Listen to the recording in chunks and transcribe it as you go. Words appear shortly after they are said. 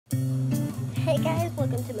Hey guys,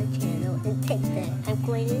 welcome to my channel, and today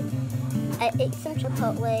I ate some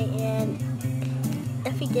Chipotle, and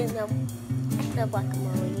if you didn't know, the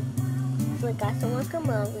guacamole. So I got some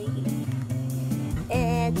guacamole,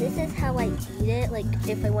 and this is how I eat it, like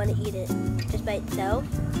if I want to eat it just by itself.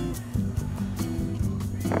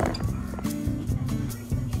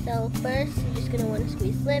 So first, you're just going to want to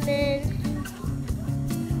squeeze lemon,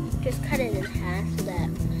 just cut it in half so that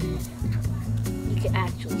you can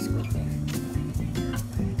actually squeeze it.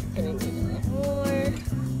 Gonna need a little more.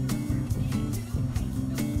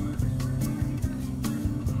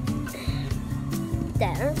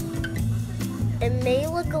 There. It may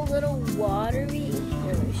look a little watery.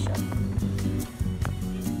 Let me show you.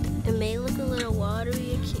 It may look a little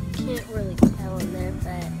watery. You can't really tell in there,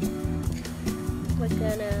 but we're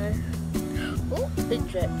gonna. Oh, it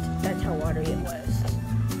dripped. That's how watery it was.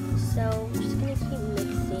 So I'm just gonna keep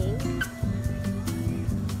mixing.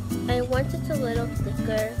 I want it a little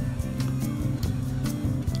thicker.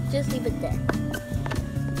 Just leave it there.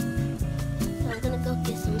 So I'm gonna go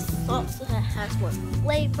get some salt so that it has more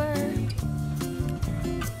flavor.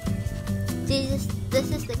 This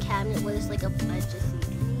is the cabinet where there's like a bunch of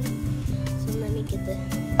seasoning. So let me get the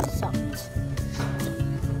salt.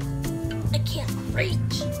 I can't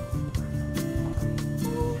reach.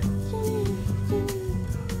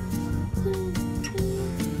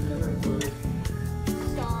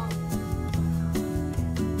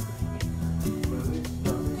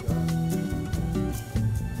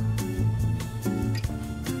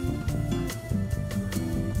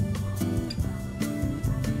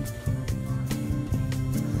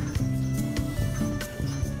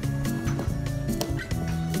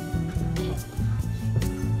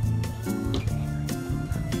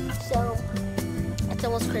 So it's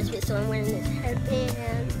almost crispy, so I'm wearing this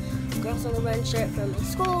headband, Girls on the Run shirt from my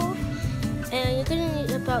school, and you're gonna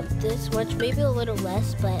need about this much, maybe a little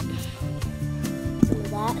less, but some of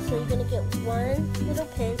that. So you're gonna get one little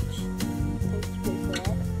pinch with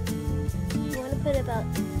that. You want to put about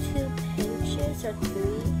 2 pinches or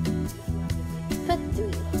 3. Put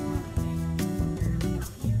 3.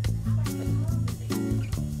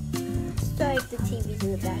 Sorry if the TV's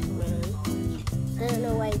in the background. I don't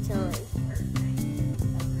know why it's on.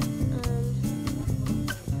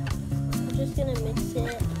 I'm just gonna mix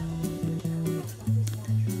it.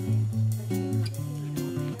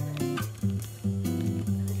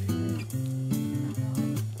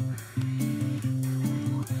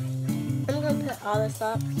 I'm gonna put all the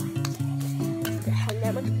salt to have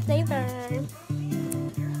that much flavor.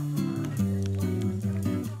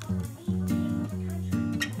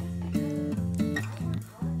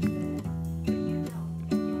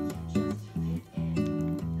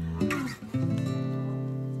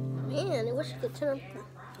 Man, I wish I could turn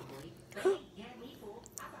on.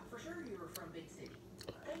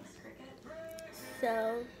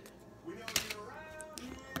 So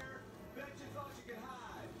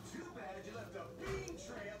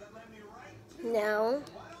now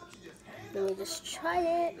let me just try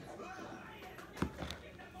it.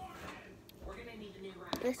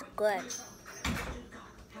 It's good.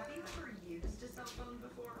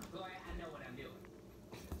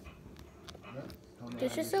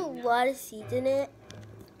 There's just a lot of seeds in it,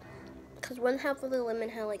 because 1/2 of the lemon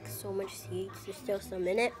had like so much seeds. There's still some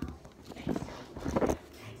in it.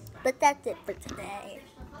 But that's it for today.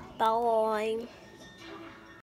 Bye.